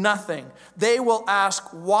herself nothing. They will ask,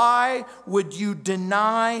 why would you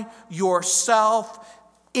deny yourself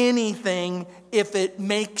anything if it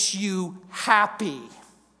makes you happy?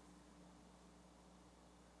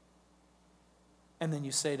 And then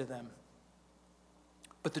you say to them,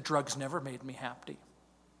 but the drugs never made me happy.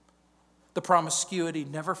 The promiscuity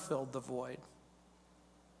never filled the void.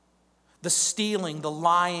 The stealing, the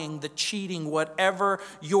lying, the cheating, whatever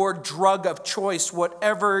your drug of choice,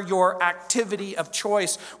 whatever your activity of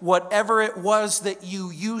choice, whatever it was that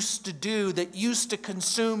you used to do, that used to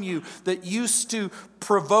consume you, that used to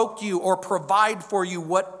provoke you or provide for you,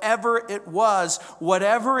 whatever it was,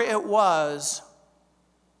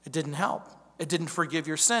 it didn't help. It didn't forgive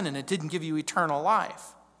your sin, and it didn't give you eternal life.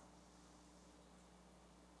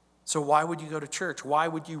 So why would you go to church? Why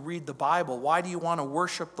would you read the Bible? Why do you want to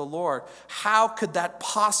worship the Lord? How could that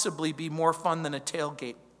possibly be more fun than a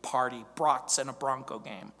tailgate party, brats, and a Bronco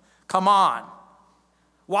game? Come on.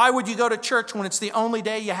 Why would you go to church when it's the only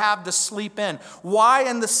day you have to sleep in? Why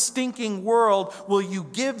in the stinking world will you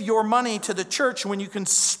give your money to the church when you can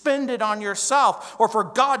spend it on yourself? Or for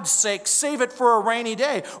God's sake, save it for a rainy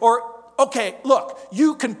day. Or, okay, look,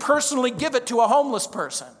 you can personally give it to a homeless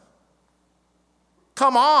person.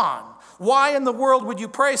 Come on. Why in the world would you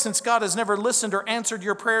pray since God has never listened or answered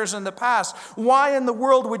your prayers in the past? Why in the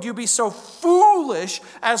world would you be so foolish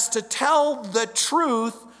as to tell the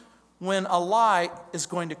truth when a lie is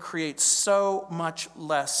going to create so much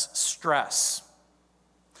less stress?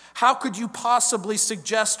 How could you possibly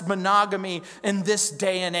suggest monogamy in this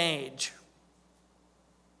day and age?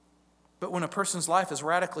 But when a person's life is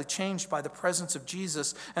radically changed by the presence of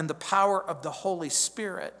Jesus and the power of the Holy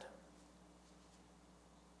Spirit,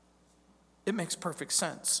 it makes perfect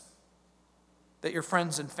sense that your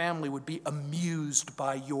friends and family would be amused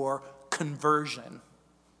by your conversion.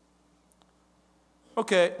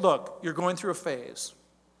 Okay, look, you're going through a phase.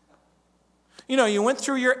 You know, you went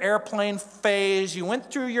through your airplane phase, you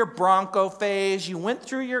went through your Bronco phase, you went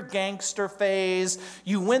through your gangster phase,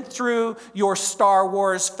 you went through your Star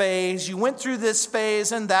Wars phase, you went through this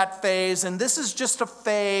phase and that phase, and this is just a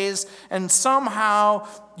phase, and somehow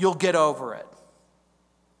you'll get over it.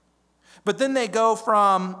 But then they go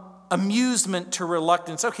from amusement to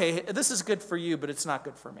reluctance. Okay, this is good for you, but it's not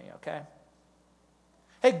good for me, okay?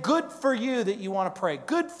 Hey, good for you that you want to pray.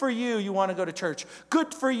 Good for you, you want to go to church.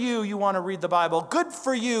 Good for you, you want to read the Bible. Good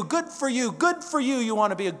for you, good for you, good for you, you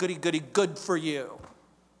want to be a goody-goody. Good for you.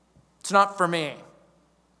 It's not for me.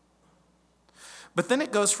 But then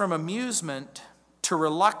it goes from amusement to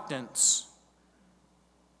reluctance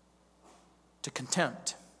to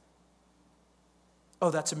contempt.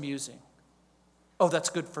 Oh, that's amusing. Oh,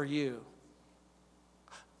 that's good for you.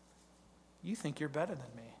 You think you're better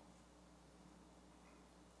than me.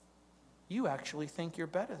 You actually think you're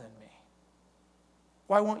better than me.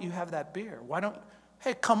 Why won't you have that beer?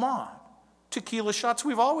 Hey, come on. Tequila shots,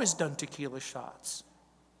 we've always done tequila shots.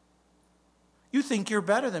 You think you're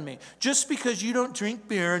better than me. Just because you don't drink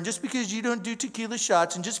beer and just because you don't do tequila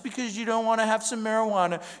shots and just because you don't want to have some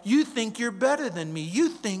marijuana, you think you're better than me. You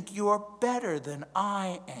think you're better than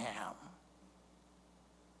I am.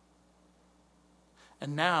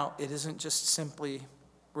 And now it isn't just simply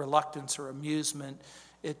reluctance or amusement.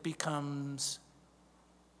 It becomes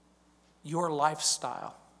your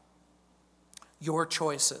lifestyle, your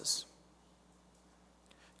choices,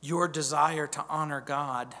 your desire to honor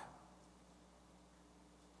God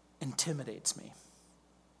intimidates me.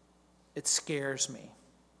 It scares me.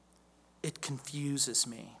 It confuses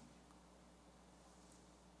me.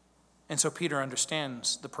 And so Peter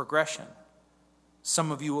understands the progression.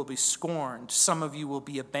 Some of you will be scorned. Some of you will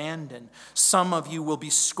be abandoned. Some of you will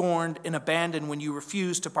be scorned and abandoned when you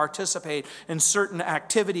refuse to participate in certain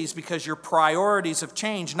activities because your priorities have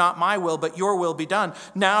changed. Not my will, but your will be done.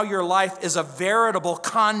 Now your life is a veritable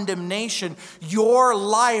condemnation. Your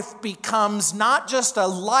life becomes not just a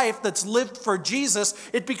life that's lived for Jesus,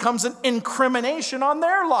 it becomes an incrimination on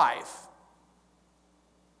their life.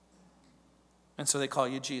 And so they call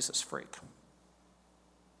you Jesus freak.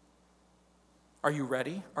 Are you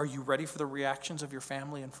ready? Are you ready for the reactions of your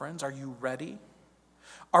family and friends? Are you ready?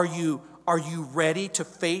 Are you ready to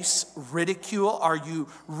face ridicule? Are you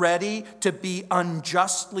ready to be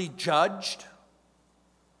unjustly judged?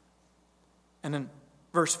 And in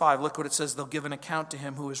verse 5, look what it says. They'll give an account to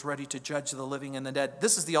him who is ready to judge the living and the dead.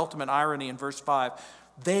 This is the ultimate irony in verse 5.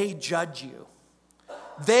 They judge you.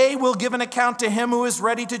 They will give an account to him who is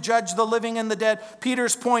ready to judge the living and the dead.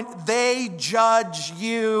 Peter's point, they judge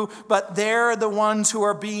you, but they're the ones who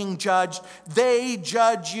are being judged. They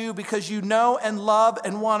judge you because you know and love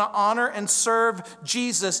and want to honor and serve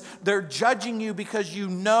Jesus. They're judging you because you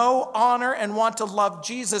know, honor, and want to love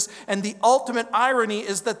Jesus. And the ultimate irony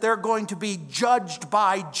is that they're going to be judged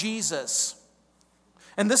by Jesus.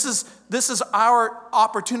 And this is our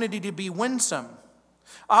opportunity to be winsome.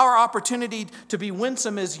 Our opportunity to be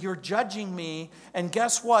winsome is you're judging me, and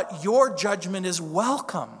guess what? Your judgment is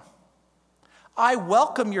welcome. I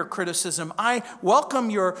welcome your criticism. I welcome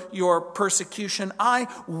your persecution. I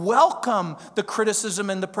welcome the criticism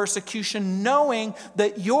and the persecution, knowing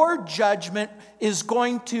that your judgment is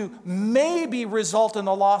going to maybe result in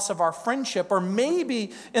the loss of our friendship or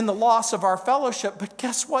maybe in the loss of our fellowship. But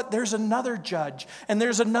guess what? There's another judge, and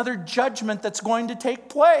there's another judgment that's going to take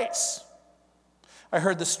place. I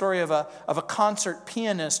heard the story of a concert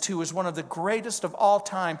pianist who was one of the greatest of all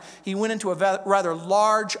time. He went into a rather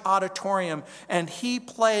large auditorium and he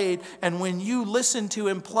played, and when you listened to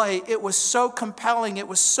him play, it was so compelling, it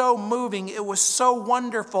was so moving, it was so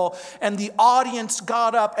wonderful, and the audience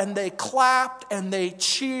got up and they clapped and they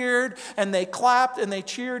cheered and they clapped and they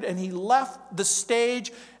cheered, and he left the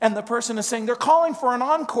stage and the person is saying, they're calling for an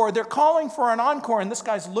encore, they're calling for an encore, and this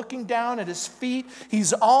guy's looking down at his feet,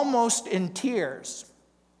 he's almost in tears.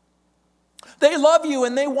 They love you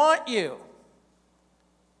and they want you.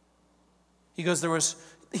 He goes,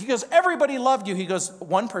 everybody loved you. He goes,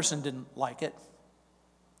 one person didn't like it.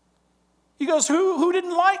 He goes, who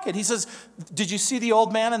didn't like it? He says, did you see the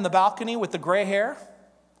old man in the balcony with the gray hair?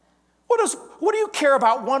 What do you care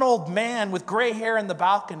about one old man with gray hair in the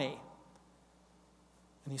balcony?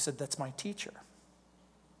 And he said, that's my teacher.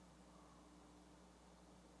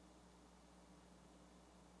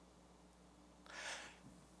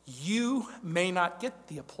 You may not get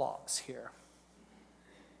the applause here.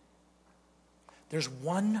 There's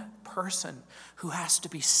one person who has to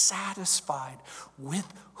be satisfied with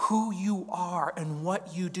who you are and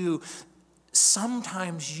what you do.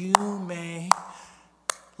 Sometimes you may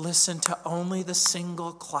listen to only the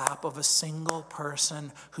single clap of a single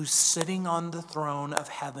person who's sitting on the throne of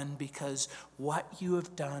heaven because what you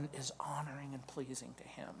have done is honoring and pleasing to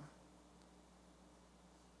him.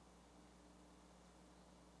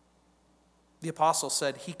 The apostle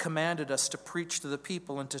said he commanded us to preach to the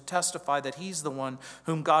people and to testify that he's the one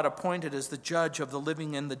whom God appointed as the judge of the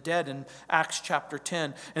living and the dead in Acts chapter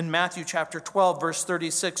 10. In Matthew chapter 12, verse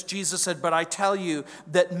 36, Jesus said, but I tell you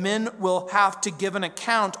that men will have to give an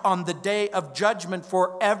account on the day of judgment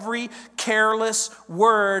for every careless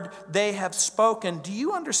word they have spoken. Do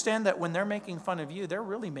you understand that when they're making fun of you, they're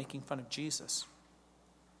really making fun of Jesus?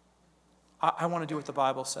 I want to do what the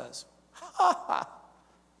Bible says. Ha ha.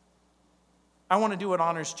 I want to do what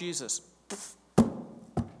honors Jesus.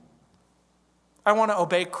 I want to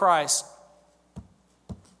obey Christ.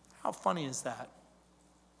 How funny is that?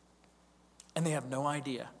 And they have no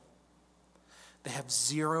idea. They have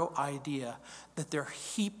zero idea that they're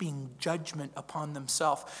heaping judgment upon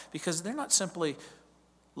themselves because they're not simply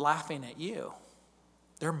laughing at you.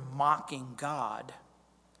 They're mocking God.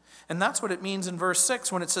 And that's what it means in verse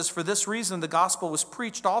 6 when it says, for this reason the gospel was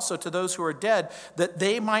preached also to those who are dead, that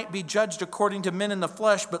they might be judged according to men in the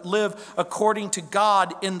flesh, but live according to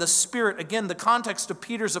God in the Spirit. Again, the context of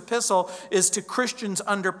Peter's epistle is to Christians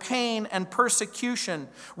under pain and persecution.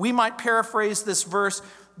 We might paraphrase this verse,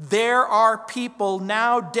 there are people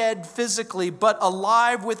now dead physically, but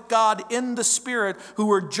alive with God in the Spirit, who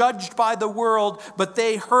were judged by the world, but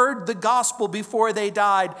they heard the gospel before they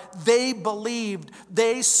died. They believed.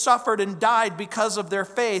 They suffered and died because of their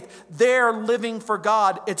faith. They're living for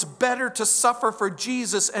God. It's better to suffer for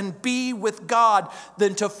Jesus and be with God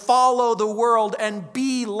than to follow the world and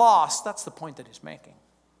be lost. That's the point that he's making.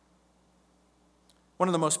 One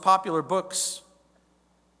of the most popular books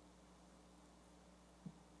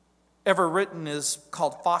ever written is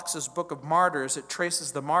called Fox's Book of Martyrs. It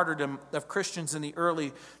traces the martyrdom of Christians in the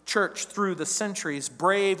early church through the centuries.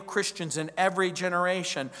 Brave Christians in every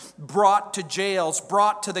generation, brought to jails,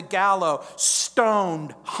 brought to the gallows,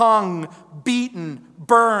 stoned, hung, beaten,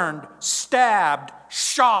 burned, stabbed,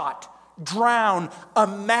 shot, drowned.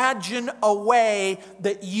 Imagine a way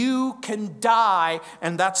that you can die,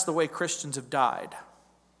 and that's the way Christians have died.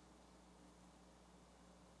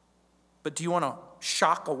 But do you want to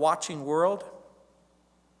shock a watching world?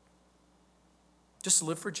 Just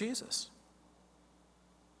live for Jesus.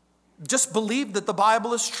 Just believe that the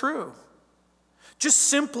Bible is true. Just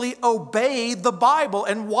simply obey the Bible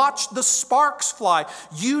and watch the sparks fly.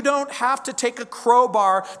 You don't have to take a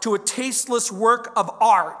crowbar to a tasteless work of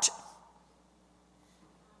art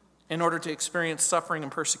in order to experience suffering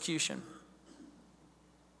and persecution.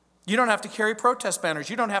 You don't have to carry protest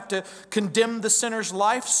banners. You don't have to condemn the sinner's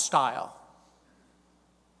lifestyle.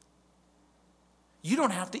 You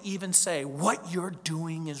don't have to even say what you're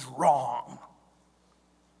doing is wrong.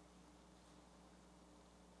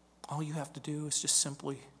 All you have to do is just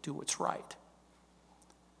simply do what's right.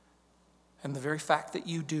 And the very fact that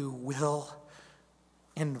you do will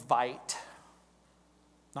invite,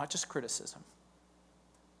 not just criticism.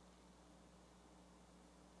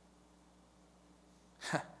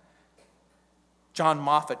 John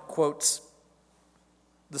Moffat quotes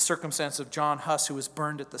the circumstance of John Huss, who was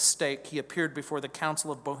burned at the stake. He appeared before the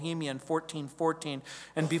Council of Bohemia in 1414,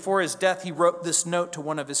 and before his death, he wrote this note to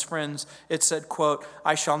one of his friends. It said, quote,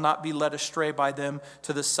 I shall not be led astray by them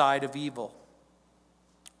to the side of evil.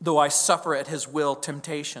 Though I suffer at his will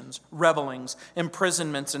temptations, revelings,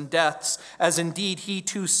 imprisonments, and deaths, as indeed he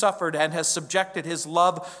too suffered and has subjected his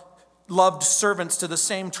loved servants to the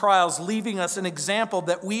same trials, leaving us an example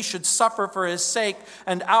that we should suffer for his sake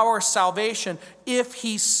and our salvation. If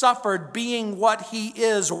he suffered, being what he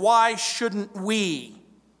is, why shouldn't we?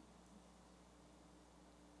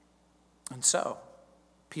 And so,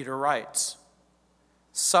 Peter writes,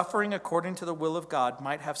 suffering according to the will of God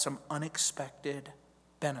might have some unexpected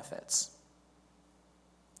benefits.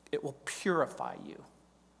 It will purify you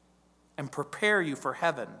and prepare you for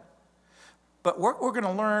heaven. But what we're going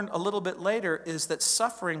to learn a little bit later is that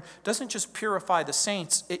suffering doesn't just purify the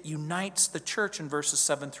saints, it unites the church in verses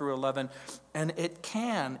 7 through 11. And it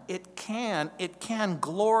can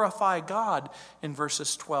glorify God in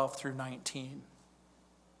verses 12 through 19.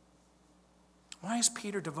 Why is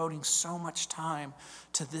Peter devoting so much time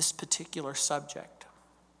to this particular subject?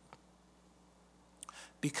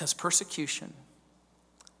 Because persecution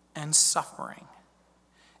and suffering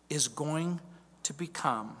is going to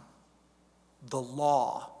become the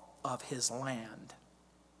law of his land.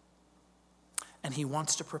 And he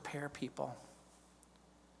wants to prepare people.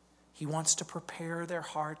 He wants to prepare their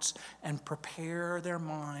hearts and prepare their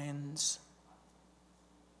minds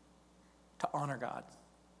to honor God,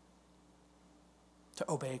 to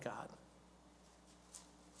obey God,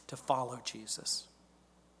 to follow Jesus.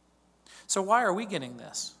 So why are we getting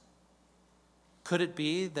this? Could it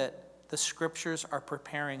be that the scriptures are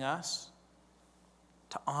preparing us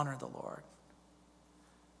to honor the Lord,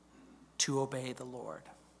 to obey the Lord,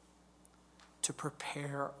 to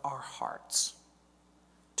prepare our hearts,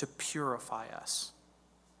 to purify us,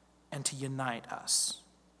 and to unite us,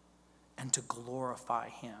 and to glorify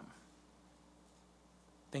him?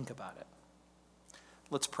 Think about it.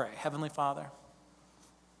 Let's pray. Heavenly Father,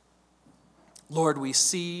 Lord, we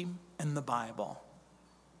see in the Bible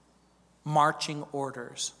marching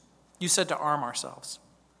orders. You said to arm ourselves,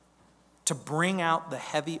 to bring out the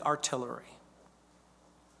heavy artillery,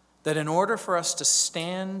 that in order for us to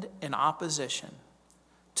stand in opposition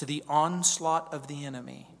to the onslaught of the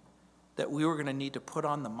enemy, that we were going to need to put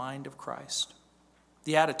on the mind of Christ,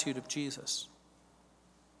 the attitude of Jesus.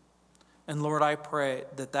 And Lord, I pray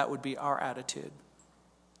that that would be our attitude.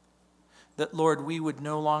 That, Lord, we would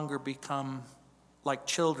no longer become like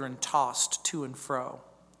children tossed to and fro.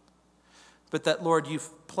 But that, Lord,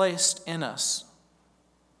 you've placed us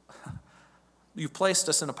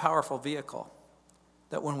in a powerful vehicle.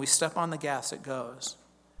 That when we step on the gas, it goes.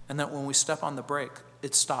 And that when we step on the brake,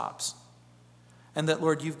 it stops. And that,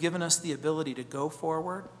 Lord, you've given us the ability to go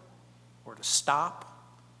forward or to stop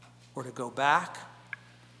or to go back.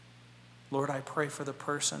 Lord, I pray for the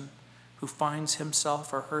person who finds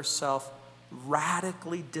himself or herself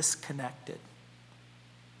radically disconnected.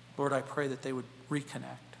 Lord, I pray that they would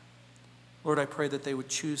reconnect. Lord, I pray that they would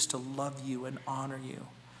choose to love you and honor you.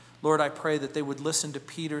 Lord, I pray that they would listen to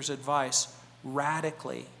Peter's advice,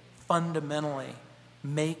 radically, fundamentally,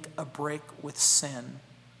 make a break with sin.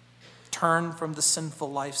 Turn from the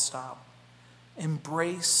sinful lifestyle.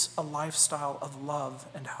 Embrace a lifestyle of love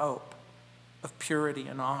and hope, of purity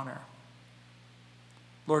and honor.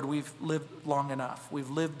 Lord, we've lived long enough. We've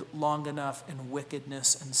lived long enough in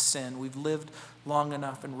wickedness and sin. We've lived long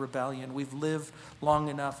enough in rebellion. We've lived long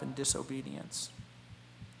enough in disobedience.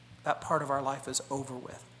 That part of our life is over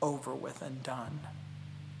with and done.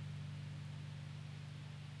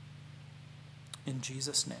 In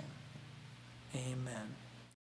Jesus' name, amen.